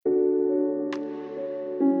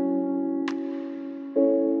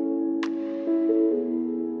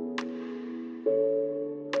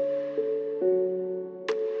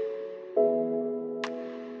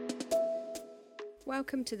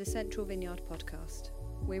Welcome to the Central Vineyard podcast.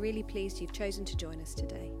 We're really pleased you've chosen to join us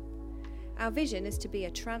today. Our vision is to be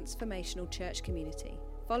a transformational church community,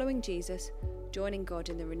 following Jesus, joining God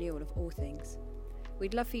in the renewal of all things.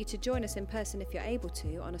 We'd love for you to join us in person if you're able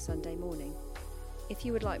to on a Sunday morning. If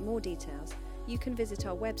you would like more details, you can visit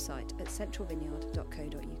our website at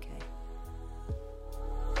centralvineyard.co.uk.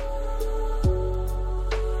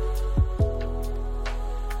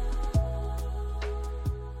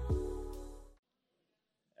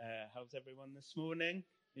 How's everyone this morning?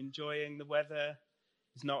 Enjoying the weather?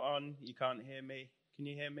 It's not on. You can't hear me. Can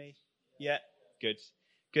you hear me? Yeah,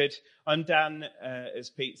 good. I'm Dan, as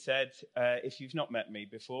Pete said. If you've not met me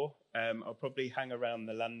before, I'll probably hang around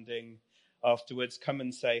the landing afterwards. Come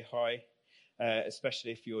and say hi,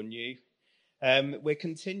 especially if you're new. We're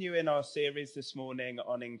continuing our series this morning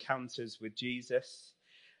on encounters with Jesus.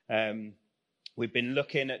 We've been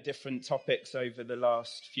looking at different topics over the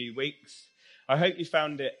last few weeks. I hope you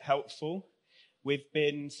found it helpful. We've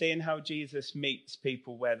been seeing how Jesus meets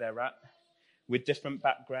people where they're at, with different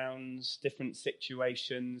backgrounds, different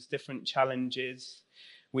situations, different challenges.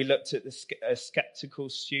 We looked at a skeptical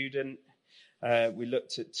student. We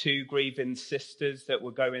looked at two grieving sisters that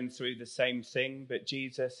were going through the same thing, but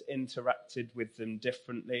Jesus interacted with them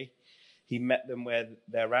differently. He met them where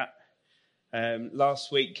they're at.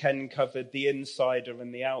 Last week, Ken covered the insider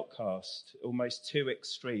and the outcast, almost two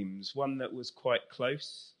extremes, one that was quite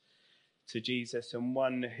close to Jesus and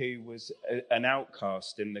one who was an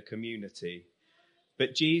outcast in the community.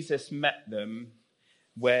 But Jesus met them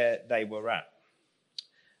where they were at.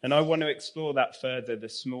 And I want to explore that further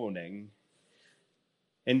this morning,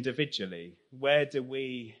 individually. Where do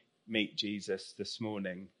we meet Jesus this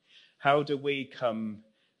morning? How do we come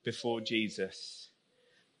before Jesus?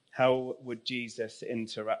 How would Jesus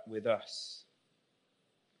interact with us?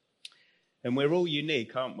 And we're all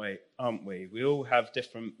unique, aren't we? We all have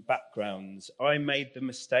different backgrounds. I made the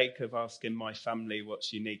mistake of asking my family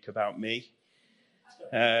what's unique about me.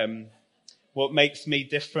 What makes me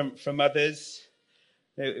different from others.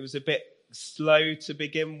 It was a bit slow to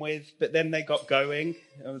begin with, but then they got going.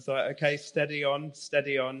 I was like, okay, steady on.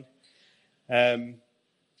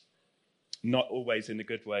 Not always in a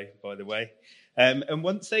good way, by the way. And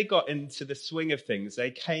once they got into the swing of things, they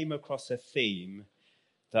came across a theme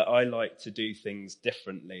that I like to do things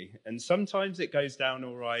differently. And sometimes it goes down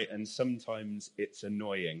all right, and sometimes it's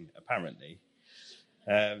annoying, apparently.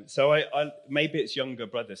 So I maybe it's younger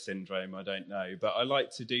brother syndrome, I don't know. But I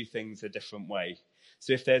like to do things a different way.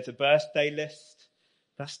 So if there's a birthday list,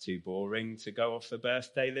 that's too boring to go off the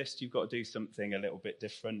birthday list. You've got to do something a little bit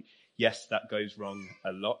different. Yes, that goes wrong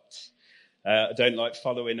a lot. I don't like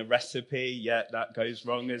following a recipe. Yeah, that goes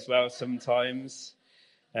wrong as well sometimes.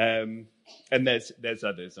 And there's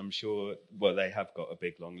others, I'm sure. Well, they have got a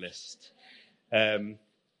big long list. I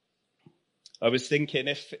was thinking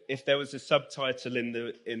if there was a subtitle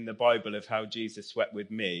in the Bible of how Jesus met with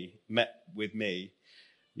me,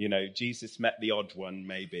 you know, Jesus met the odd one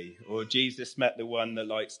maybe, or Jesus met the one that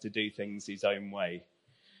likes to do things his own way.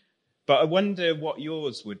 But I wonder what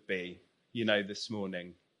yours would be, you know, this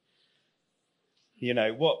morning. You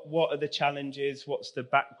know, what are the challenges? What's the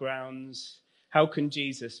backgrounds? How can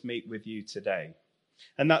Jesus meet with you today?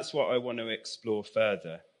 And that's what I want to explore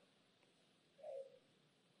further.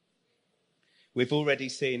 We've already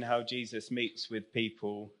seen how Jesus meets with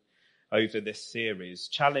people over this series,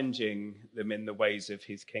 challenging them in the ways of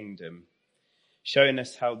his kingdom, showing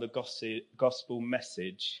us how the gospel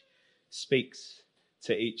message speaks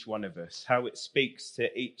to each one of us, how it speaks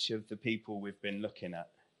to each of the people we've been looking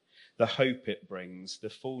at. The hope it brings, the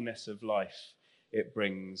fullness of life it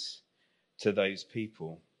brings to those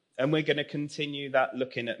people. And we're going to continue that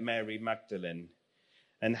looking at Mary Magdalene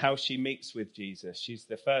and how she meets with Jesus. She's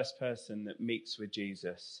the first person that meets with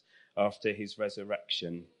Jesus after his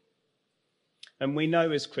resurrection. And we know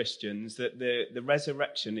as Christians that the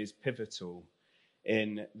resurrection is pivotal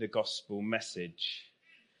in the gospel message.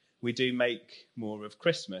 We do make more of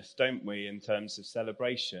Christmas, don't we, in terms of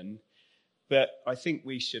celebration? But I think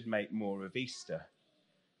we should make more of Easter.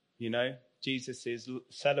 You know, Jesus is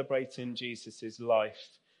celebrating Jesus'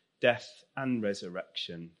 life, death and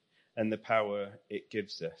resurrection and the power it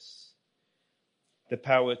gives us. The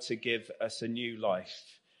power to give us a new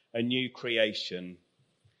life, a new creation,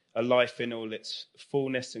 a life in all its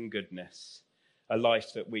fullness and goodness, a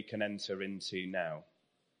life that we can enter into now.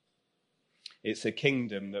 It's a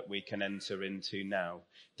kingdom that we can enter into now.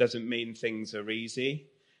 Doesn't mean things are easy.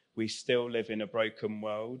 We still live in a broken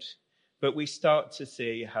world, but we start to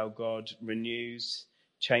see how God renews,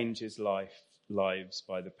 changes lives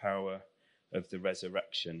by the power of the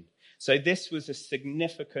resurrection. So this was a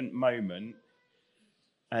significant moment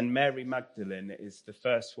And Mary Magdalene is the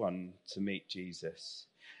first one to meet Jesus.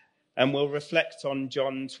 And we'll reflect on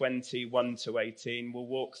John 21 to 18. We'll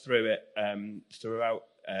walk through it throughout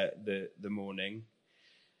the morning.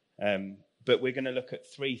 But we're going to look at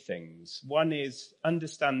three things. One is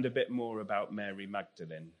understand a bit more about Mary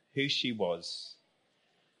Magdalene, who she was.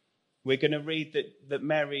 We're going to read that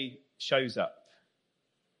Mary shows up.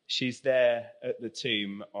 She's there at the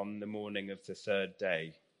tomb on the morning of the third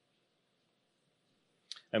day.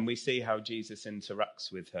 And we see how Jesus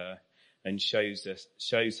interacts with her and shows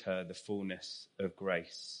her the fullness of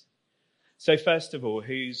grace. So first of all,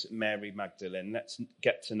 who's Mary Magdalene? Let's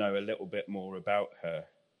get to know a little bit more about her.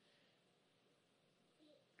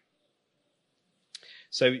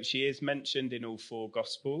 So she is mentioned in all four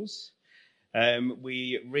Gospels.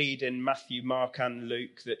 We read in Matthew, Mark and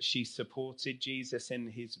Luke that she supported Jesus in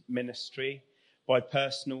his ministry by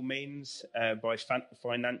personal means, by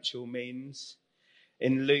financial means.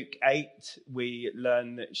 In Luke 8, we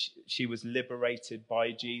learn that she was liberated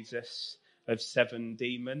by Jesus of 7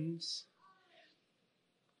 demons.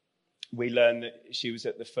 We learn that she was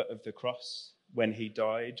at the foot of the cross when he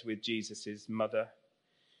died with Jesus' mother.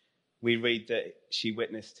 We read that she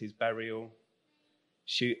witnessed his burial.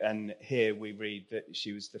 And here we read that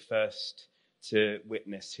she was the first to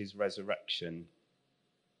witness his resurrection.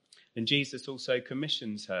 And Jesus also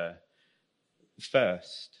commissions her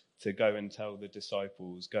first to go and tell the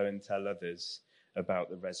disciples, go and tell others about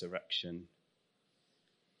the resurrection.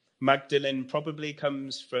 Magdalene probably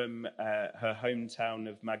comes from her hometown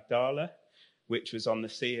of Magdala, which was on the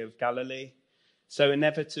Sea of Galilee. So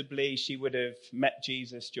inevitably she would have met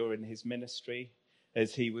Jesus during his ministry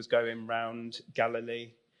as he was going round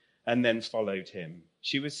Galilee, and then followed him.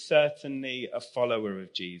 She was certainly a follower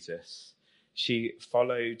of Jesus. She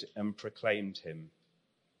followed and proclaimed him.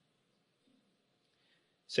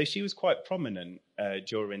 So she was quite prominent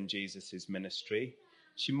during Jesus' ministry.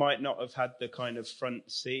 She might not have had the kind of front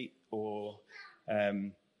seat, but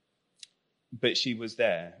she was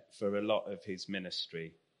there for a lot of his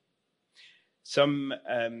ministry. Some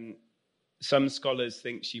scholars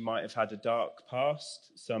think she might have had a dark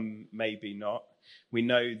past, some maybe not. We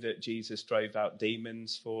know that Jesus drove out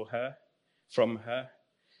demons from her.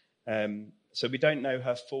 So we don't know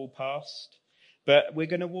her full past, but we're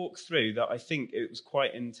going to walk through that. I think it was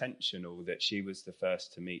quite intentional that she was the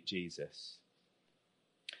first to meet Jesus.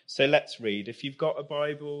 So let's read. If you've got a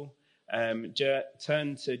Bible,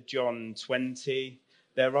 turn to John 20.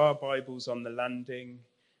 There are Bibles on the landing.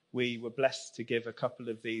 We were blessed to give a couple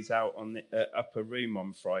of these out on the upper room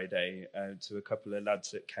on Friday to a couple of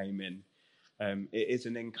lads that came in. It is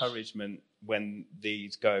an encouragement when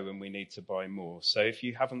these go and we need to buy more. So if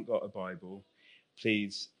you haven't got a Bible,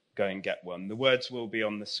 please go and get one. The words will be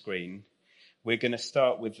on the screen. We're going to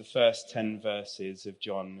start with the first 10 verses of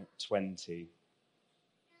John 20.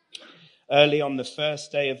 Early on the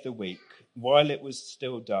first day of the week, while it was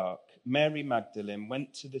still dark, Mary Magdalene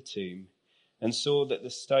went to the tomb and saw that the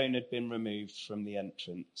stone had been removed from the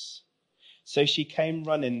entrance. So she came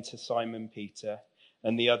running to Simon Peter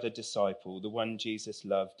and the other disciple, the one Jesus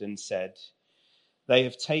loved, and said, "They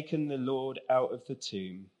have taken the Lord out of the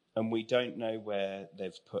tomb, and we don't know where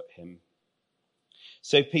they've put him."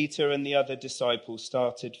 So Peter and the other disciple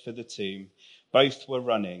started for the tomb. Both were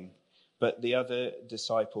running, but the other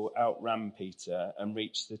disciple outran Peter and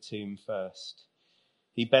reached the tomb first.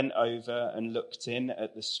 He bent over and looked in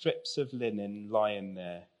at the strips of linen lying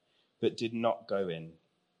there, but did not go in.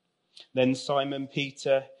 Then Simon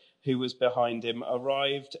Peter, who was behind him,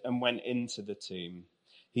 arrived and went into the tomb.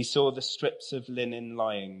 He saw the strips of linen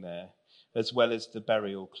lying there, as well as the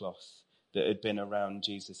burial cloth that had been around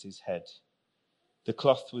Jesus' head. The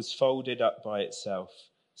cloth was folded up by itself,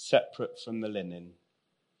 separate from the linen.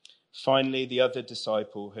 Finally, the other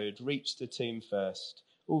disciple who had reached the tomb first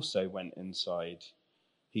also went inside.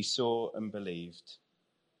 He saw and believed.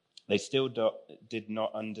 They still did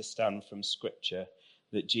not understand from Scripture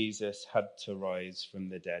that Jesus had to rise from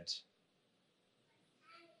the dead.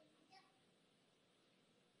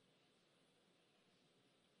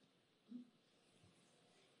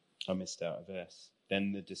 I missed out a verse.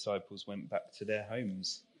 Then the disciples went back to their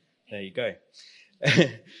homes. There you go.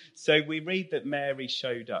 So we read that Mary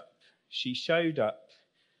showed up. She showed up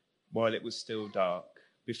while it was still dark,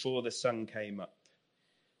 before the sun came up.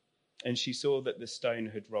 And she saw that the stone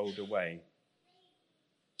had rolled away.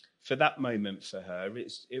 For that moment for her,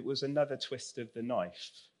 it was another twist of the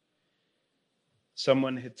knife.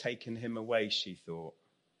 Someone had taken him away, she thought.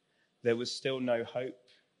 There was still no hope,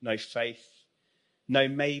 no faith, no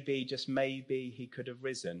maybe, just maybe he could have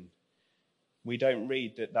risen. We don't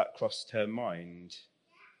read that crossed her mind.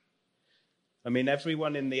 I mean,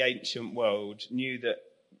 everyone in the ancient world knew that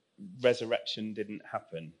resurrection didn't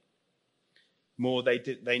happen. More,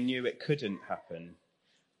 they knew it couldn't happen.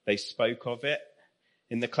 They spoke of it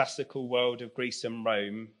in the classical world of Greece and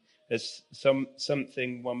Rome as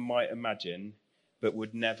something one might imagine, but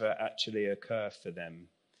would never actually occur for them.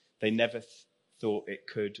 They never thought it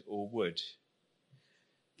could or would.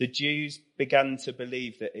 The Jews began to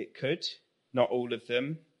believe that it could, not all of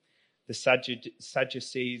them. The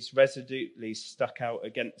Sadducees resolutely stuck out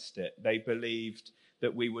against it. They believed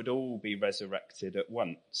that we would all be resurrected at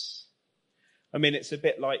once. I mean, it's a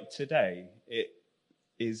bit like today. It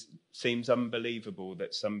seems unbelievable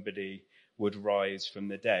that somebody would rise from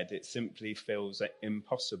the dead. It simply feels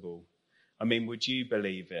impossible. I mean, would you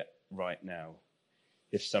believe it right now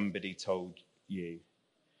if somebody told you?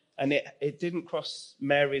 And it didn't cross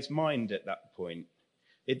Mary's mind at that point.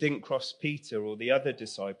 It didn't cross Peter or the other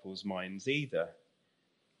disciples' minds either.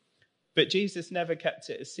 But Jesus never kept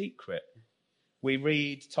it a secret. We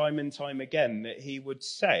read time and time again that he would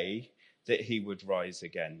say that he would rise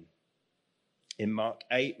again. In Mark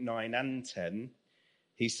 8, 9 and 10,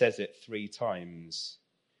 he says it 3 times.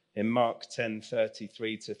 In Mark 10,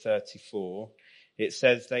 33 to 34, it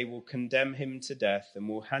says they will condemn him to death and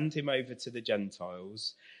will hand him over to the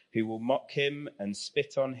Gentiles, who will mock him and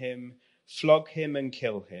spit on him, flog him and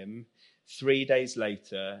kill him. 3 days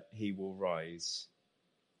later, he will rise.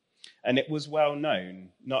 And it was well known,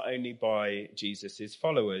 not only by Jesus'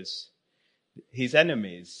 followers. His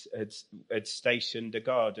enemies had stationed a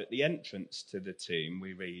guard at the entrance to the tomb,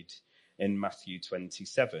 we read in Matthew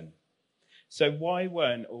 27. So why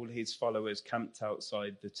weren't all his followers camped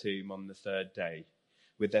outside the tomb on the 3rd day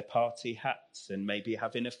with their party hats and maybe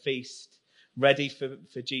having a feast, ready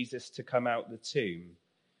for Jesus to come out the tomb?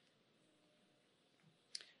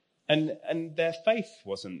 And their faith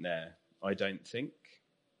wasn't there, I don't think.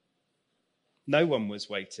 No one was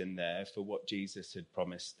waiting there for what Jesus had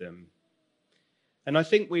promised them. And I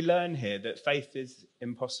think we learn here that faith is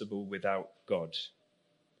impossible without God.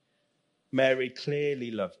 Mary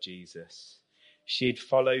clearly loved Jesus. She'd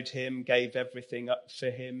followed him, gave everything up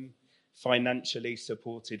for him, financially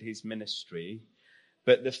supported his ministry.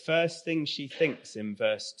 But the first thing she thinks in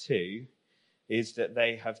verse 2 is that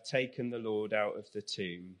they have taken the Lord out of the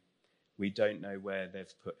tomb. We don't know where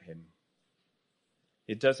they've put him.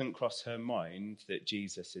 It doesn't cross her mind that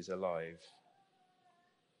Jesus is alive.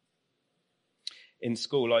 In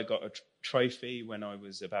school, I got a trophy when I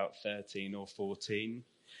was about 13 or 14,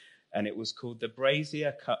 and it was called the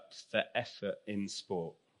Brazier Cup for Effort in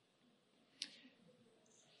Sport,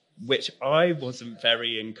 which I wasn't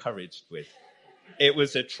very encouraged with. It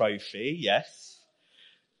was a trophy, yes,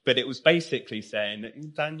 but it was basically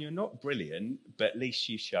saying, Dan, you're not brilliant, but at least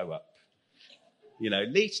you show up. You know,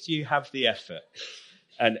 at least you have the effort.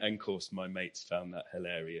 And of course, my mates found that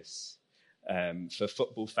hilarious. For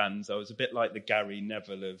football fans, I was a bit like the Gary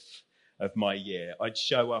Neville of my year. I'd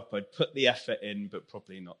show up, I'd put the effort in, but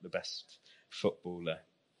probably not the best footballer.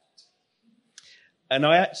 And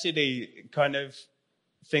I actually kind of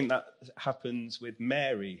think that happens with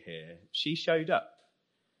Mary here. She showed up.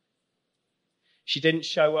 She didn't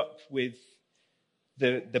show up with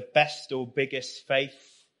the best or biggest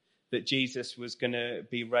faith that Jesus was going to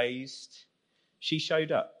be raised. She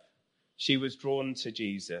showed up. She was drawn to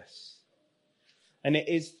Jesus. And it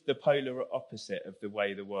is the polar opposite of the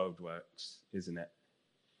way the world works, isn't it?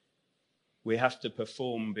 We have to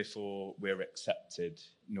perform before we're accepted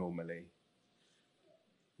normally.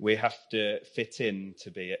 We have to fit in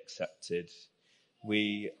to be accepted.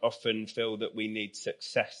 We often feel that we need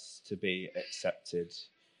success to be accepted.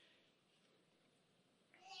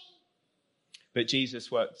 But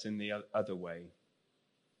Jesus works in the other way.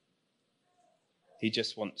 He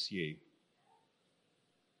just wants you.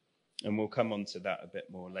 And we'll come on to that a bit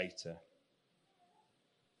more later.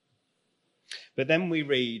 But then we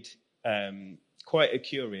read quite a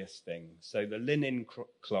curious thing. So the linen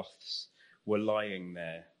cloths were lying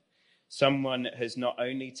there. Someone has not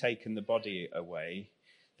only taken the body away,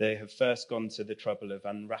 they have first gone to the trouble of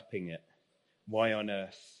unwrapping it. Why on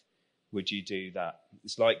earth would you do that?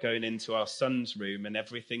 It's like going into our son's room and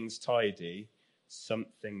everything's tidy.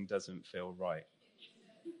 Something doesn't feel right.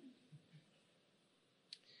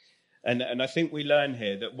 And I think we learn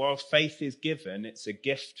here that while faith is given, it's a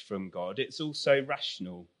gift from God, it's also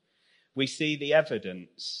rational. We see the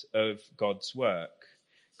evidence of God's work,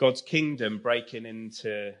 God's kingdom breaking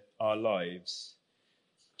into our lives.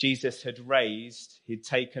 Jesus had raised, he'd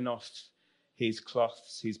taken off his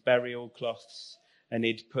cloths, his burial cloths, and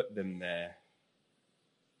he'd put them there.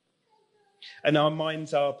 And our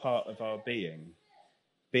minds are part of our being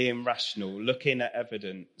rational, looking at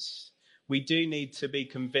evidence. We do need to be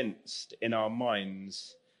convinced in our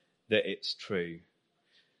minds that it's true.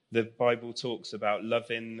 The Bible talks about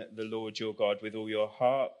loving the Lord your God with all your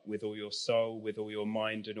heart, with all your soul, with all your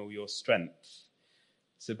mind and all your strength.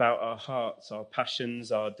 It's about our hearts, our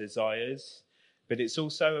passions, our desires, but it's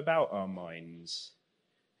also about our minds.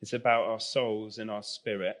 It's about our souls and our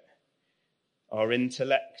spirit, our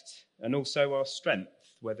intellect, and also our strength,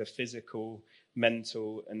 whether physical,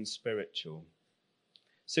 mental, and spiritual.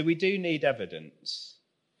 So we do need evidence.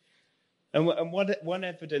 And one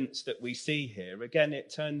evidence that we see here, again,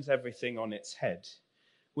 it turns everything on its head,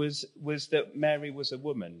 was that Mary was a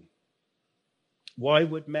woman. Why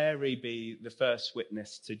would Mary be the first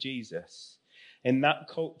witness to Jesus? In that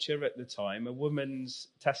culture at the time, a woman's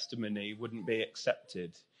testimony wouldn't be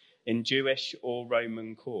accepted in Jewish or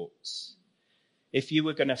Roman courts. If you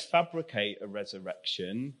were going to fabricate a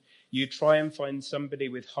resurrection, you try and find somebody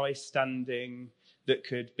with high standing that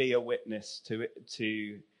could be a witness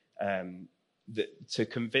to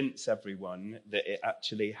convince everyone that it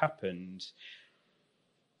actually happened.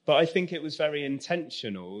 But I think it was very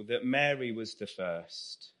intentional that Mary was the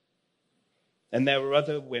first. And there were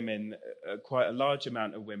other women, quite a large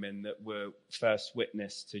amount of women, that were first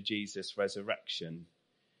witness to Jesus' resurrection.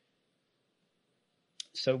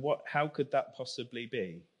 So how could that possibly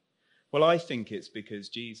be? Well, I think it's because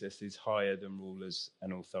Jesus is higher than rulers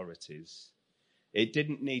and authorities. It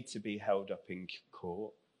didn't need to be held up in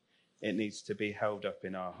court. It needs to be held up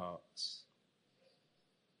in our hearts.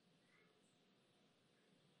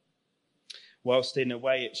 Whilst in a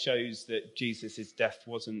way it shows that Jesus' death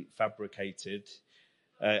wasn't fabricated,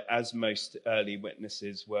 as most early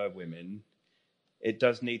witnesses were women, it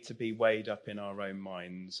does need to be weighed up in our own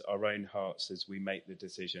minds, our own hearts, as we make the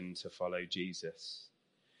decision to follow Jesus.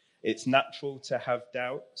 It's natural to have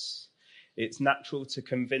doubts. It's natural to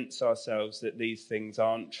convince ourselves that these things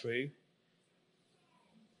aren't true.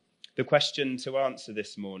 The question to answer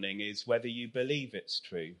this morning is whether you believe it's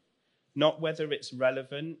true, not whether it's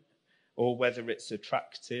relevant or whether it's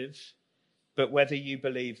attractive, but whether you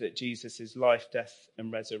believe that Jesus' life, death,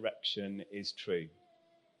 and resurrection is true.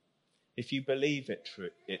 If you believe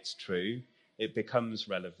it's true, it becomes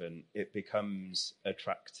relevant, it becomes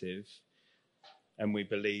attractive, and we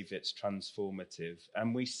believe it's transformative.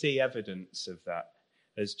 And we see evidence of that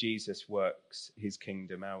as Jesus works his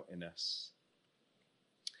kingdom out in us.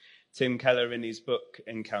 Tim Keller, in his book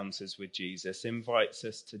Encounters with Jesus, invites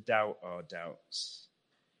us to doubt our doubts.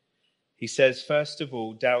 He says, first of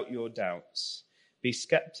all, doubt your doubts. Be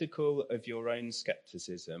skeptical of your own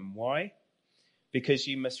skepticism. Why? Because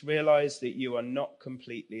you must realize that you are not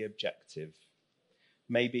completely objective.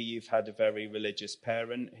 Maybe you've had a very religious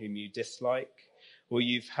parent whom you dislike, or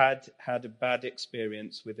you've had a bad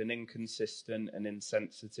experience with an inconsistent and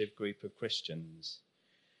insensitive group of Christians.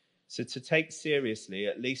 So to take seriously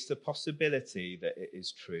at least the possibility that it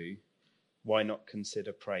is true, why not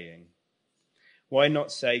consider praying? Why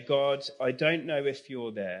not say, God, I don't know if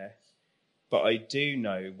you're there, but I do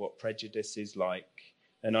know what prejudice is like,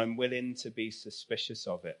 and I'm willing to be suspicious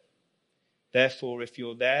of it. Therefore, if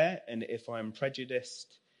you're there and if I'm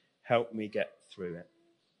prejudiced, help me get through it.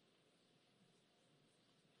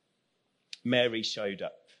 Mary showed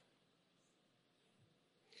up.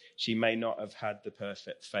 She may not have had the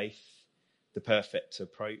perfect faith, the perfect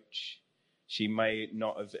approach. She may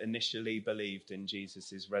not have initially believed in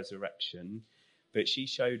Jesus' resurrection, but she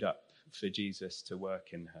showed up for Jesus to work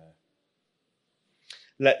in her.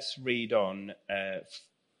 Let's read on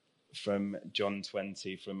from John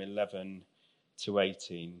 20, from 11 to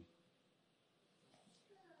 18.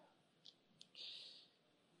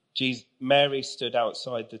 Mary stood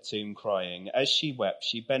outside the tomb crying. As she wept,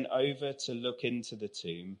 she bent over to look into the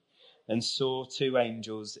tomb and saw two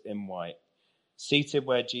angels in white, seated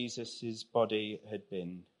where Jesus' body had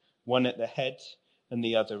been, one at the head and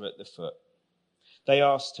the other at the foot. They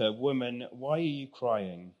asked her, "Woman, why are you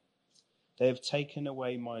crying?" They have taken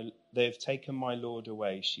my Lord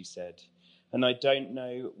away, she said, and I don't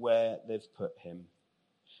know where they've put him.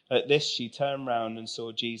 At this, she turned round and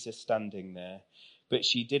saw Jesus standing there, but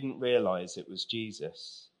she didn't realize it was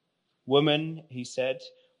Jesus. "Woman," he said,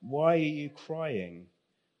 "why are you crying?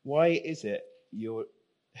 Who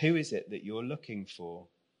is it that you're looking for?"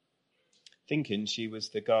 Thinking she was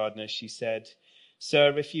the gardener, she said,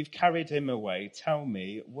 "Sir, if you've carried him away, tell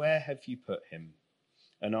me, where have you put him?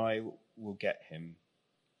 And I will get him."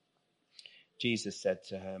 Jesus said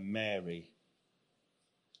to her, "Mary."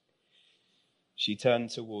 She turned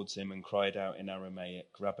towards him and cried out in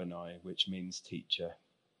Aramaic, "Rabboni," which means teacher.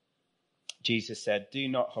 Jesus said, "Do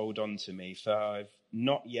not hold on to me, for I've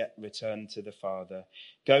not yet returned to the Father.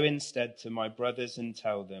 Go instead to my brothers and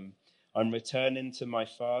tell them, I'm returning to my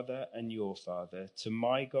Father and your Father, to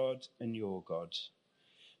my God and your God."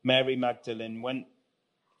 Mary Magdalene went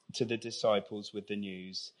to the disciples with the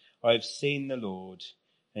news, "I have seen the Lord,"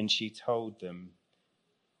 and she told them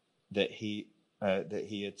that he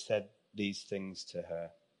had said these things to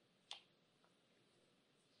her.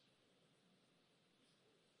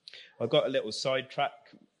 I got a little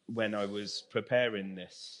sidetrack when I was preparing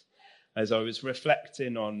this, as I was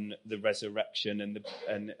reflecting on the resurrection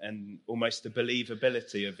and almost the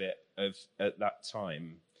believability of it at that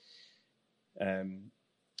time.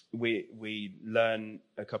 We learned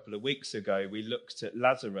a couple of weeks ago, we looked at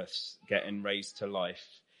Lazarus getting raised to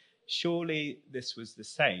life. Surely this was the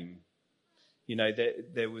same. You know,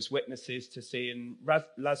 there was witnesses to seeing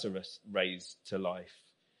Lazarus raised to life.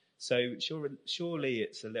 So surely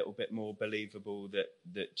it's a little bit more believable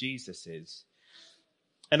that Jesus is.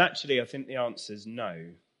 And actually, I think the answer is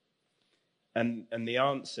no. And the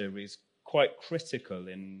answer is quite critical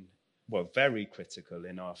very critical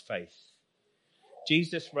in our faith.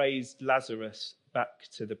 Jesus raised Lazarus back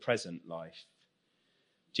to the present life.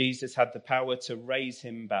 Jesus had the power to raise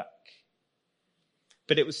him back.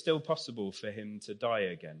 But it was still possible for him to die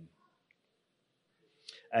again.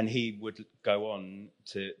 And he would go on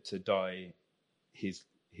to die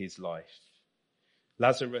his life.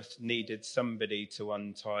 Lazarus needed somebody to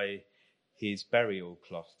untie his burial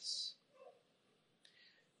cloths.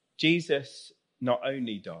 Jesus not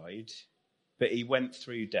only died, but he went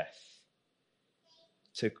through death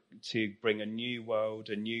to bring a new world,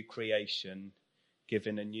 a new creation,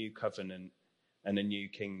 giving a new covenant and a new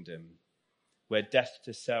kingdom, where death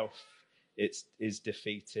to self is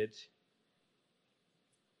defeated,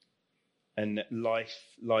 and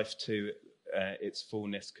life to its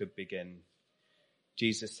fullness could begin.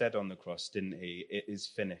 Jesus said on the cross, didn't he? It is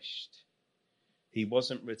finished. He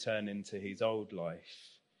wasn't returning to his old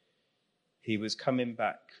life. He was coming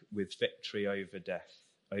back with victory over death,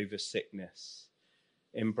 over sickness,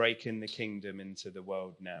 in breaking the kingdom into the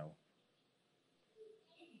world now.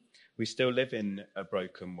 We still live in a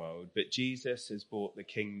broken world, but Jesus has brought the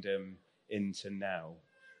kingdom into now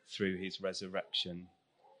through his resurrection.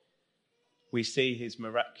 We see his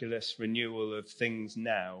miraculous renewal of things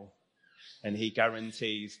now, and he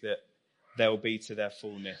guarantees that they'll be to their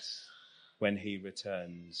fullness when he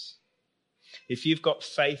returns. If you've got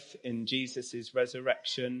faith in Jesus'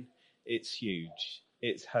 resurrection, it's huge.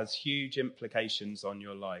 It has huge implications on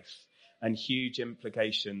your life and huge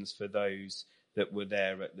implications for those that were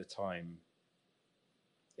there at the time.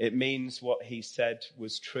 It means what he said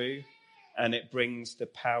was true, and it brings the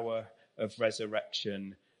power of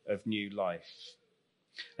resurrection, of new life.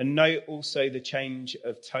 And note also the change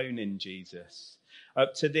of tone in Jesus.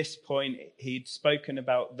 Up to this point, he'd spoken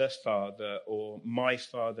about the Father, or my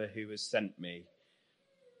Father who has sent me.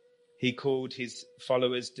 He called his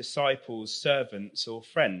followers disciples, servants, or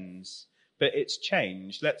friends. But it's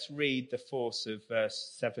changed. Let's read the force of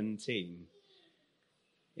verse 17.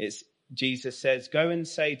 Jesus says, "Go and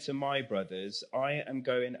say to my brothers, I am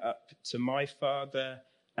going up to my Father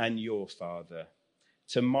and your Father,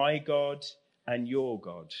 to my God and your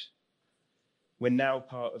God." We're now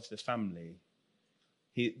part of the family.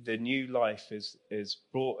 The new life has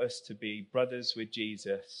brought us to be brothers with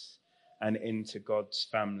Jesus and into God's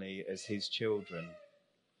family as his children.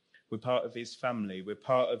 We're part of his family. We're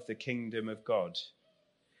part of the kingdom of God.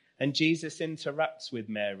 And Jesus interacts with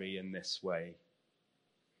Mary in this way.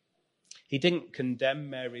 He didn't condemn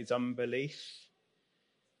Mary's unbelief.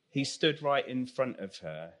 He stood right in front of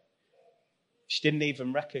her. She didn't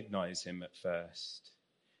even recognize him at first.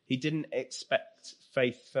 He didn't expect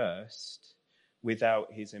faith first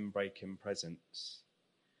without his inbreaking presence.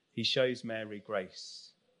 He shows Mary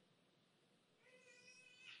grace.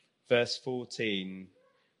 Verse 14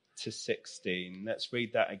 to 16. Let's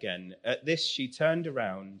read that again. At this, she turned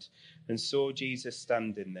around and saw Jesus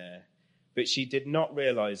standing there, but she did not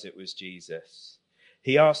realize it was Jesus.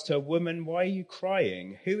 He asked her, "Woman, why are you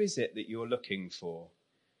crying? Who is it that you're looking for?"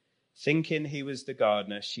 Thinking he was the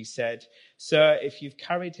gardener, she said, "Sir, if you've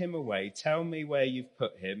carried him away, tell me where you've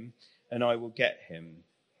put him, and I will get him."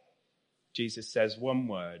 Jesus says one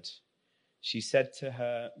word. She said to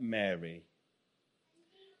her, "Mary."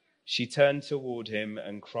 She turned toward him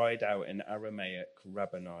and cried out in Aramaic,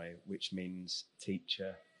 "Rabboni," which means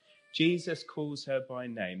teacher. Jesus calls her by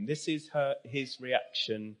name. This is his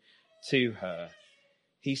reaction to her.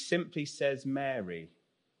 He simply says, "Mary."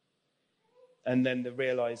 And then the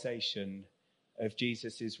realization of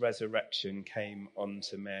Jesus' resurrection came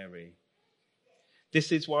onto Mary.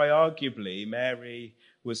 This is why arguably Mary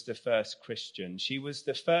was the first Christian. She was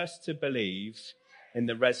the first to believe in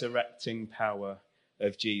the resurrecting power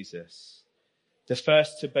of Jesus, the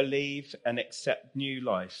first to believe and accept new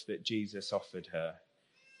life that Jesus offered her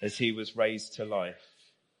as he was raised to life.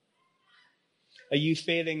 Are you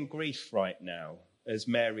feeling grief right now, as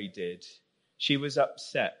Mary did? She was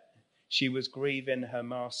upset. She was grieving her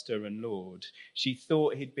master and Lord. She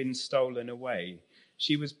thought he'd been stolen away.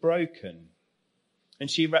 She was broken. And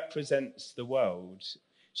she represents the world.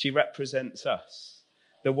 She represents us.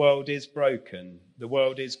 The world is broken. The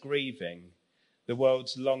world is grieving. The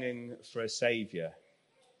world's longing for a saviour.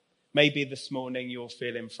 Maybe this morning you're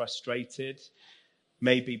feeling frustrated,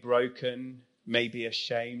 maybe broken, maybe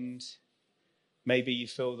ashamed. Maybe you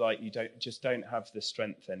feel like you don't have the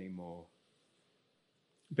strength anymore.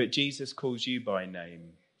 But Jesus calls you by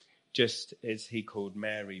name, just as he called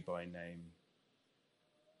Mary by name.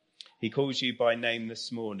 He calls you by name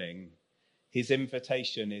this morning. His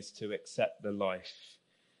invitation is to accept the life,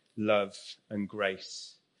 love, and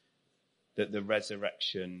grace that the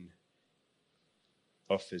resurrection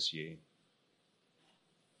offers you.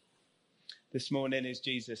 This morning is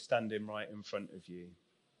Jesus standing right in front of you.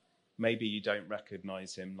 Maybe you don't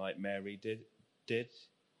recognize him like Mary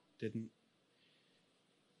didn't.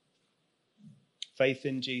 Faith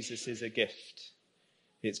in Jesus is a gift.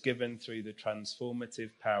 It's given through the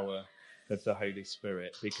transformative power of the Holy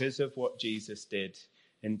Spirit because of what Jesus did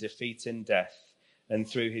in defeating death, and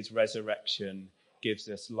through his resurrection gives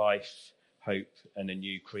us life, hope, and a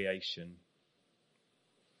new creation.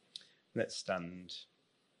 Let's stand.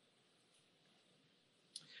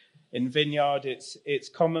 In Vineyard, it's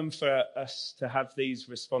common for us to have these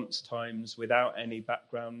response times without any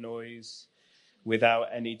background noise, without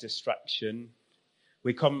any distraction.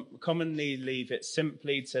 We commonly leave it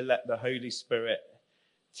simply to let the Holy Spirit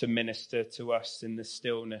to minister to us in the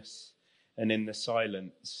stillness and in the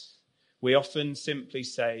silence. We often simply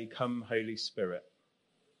say, "Come, Holy Spirit."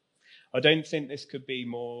 I don't think this could be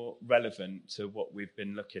more relevant to what we've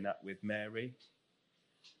been looking at with Mary.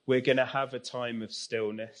 We're going to have a time of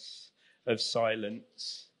stillness, of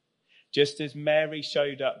silence. Just as Mary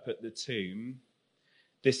showed up at the tomb,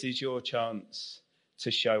 this is your chance to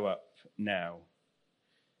show up now.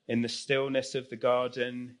 In the stillness of the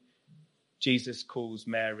garden, Jesus calls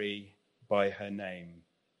Mary by her name.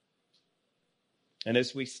 And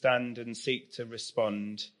as we stand and seek to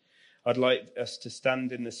respond, I'd like us to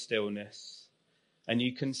stand in the stillness, and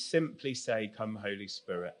you can simply say, "Come, Holy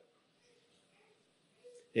Spirit."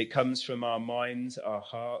 It comes from our minds, our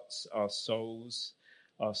hearts, our souls,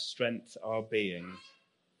 our strength, our being.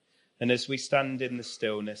 And as we stand in the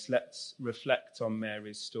stillness, let's reflect on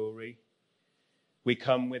Mary's story. We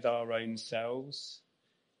come with our own selves.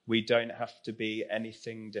 We don't have to be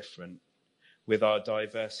anything different. With our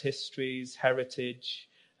diverse histories, heritage,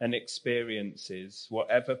 and experiences,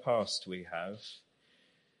 whatever past we have,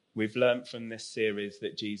 we've learnt from this series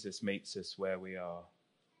that Jesus meets us where we are.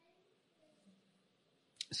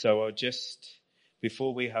 So I'll just,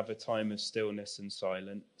 before we have a time of stillness and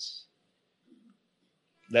silence,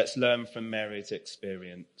 let's learn from Mary's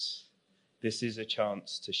experience. This is a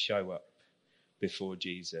chance to show up before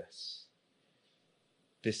Jesus.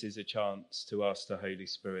 This is a chance to ask the Holy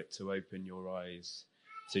Spirit to open your eyes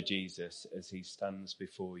to Jesus as he stands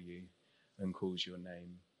before you and calls your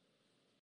name.